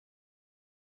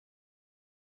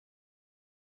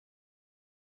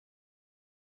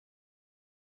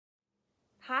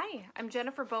Hi, I'm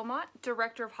Jennifer Beaumont,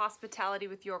 Director of Hospitality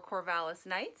with your Corvallis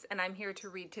Knights, and I'm here to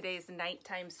read today's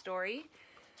nighttime story,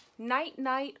 Night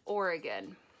Night,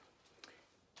 Oregon.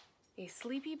 A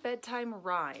sleepy bedtime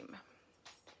rhyme.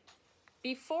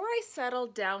 Before I settle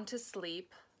down to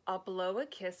sleep, I'll blow a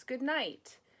kiss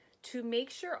goodnight to make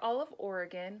sure all of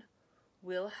Oregon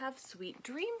will have sweet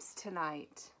dreams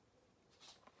tonight.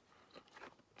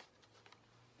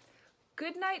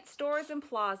 Good night stores and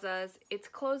plazas, it's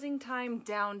closing time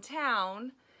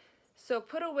downtown, so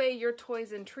put away your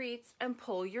toys and treats and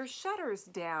pull your shutters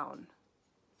down.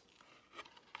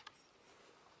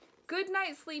 Good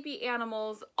night, sleepy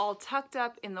animals, all tucked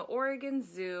up in the Oregon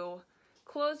Zoo.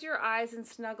 Close your eyes and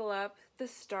snuggle up, the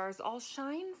stars all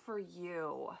shine for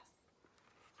you.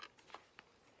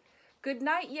 Good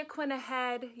night, Yaquina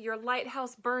Head, your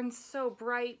lighthouse burns so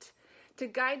bright to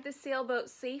guide the sailboat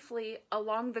safely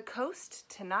along the coast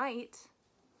tonight.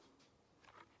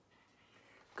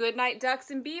 Good night,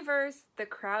 ducks and beavers, the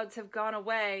crowds have gone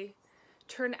away.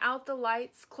 Turn out the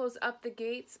lights, close up the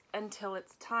gates until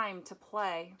it's time to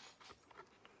play.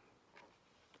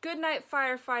 Good night,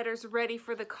 firefighters ready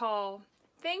for the call.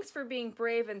 Thanks for being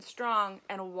brave and strong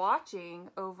and watching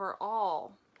over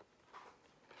all.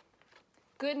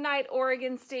 Good night,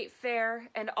 Oregon State Fair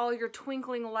and all your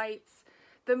twinkling lights.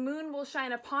 The moon will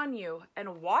shine upon you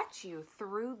and watch you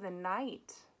through the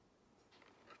night.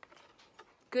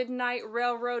 Good night,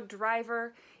 railroad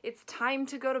driver. It's time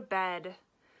to go to bed.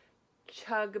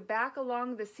 Chug back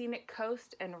along the scenic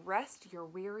coast and rest your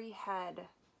weary head.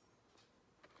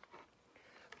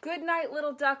 Good night,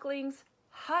 little ducklings.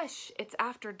 Hush, it's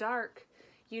after dark.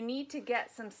 You need to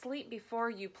get some sleep before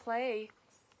you play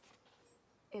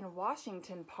in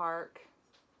Washington Park.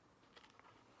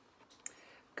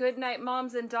 Good night,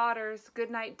 moms and daughters. Good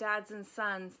night, dads and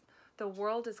sons. The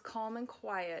world is calm and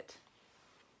quiet.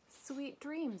 Sweet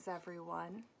dreams,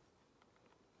 everyone.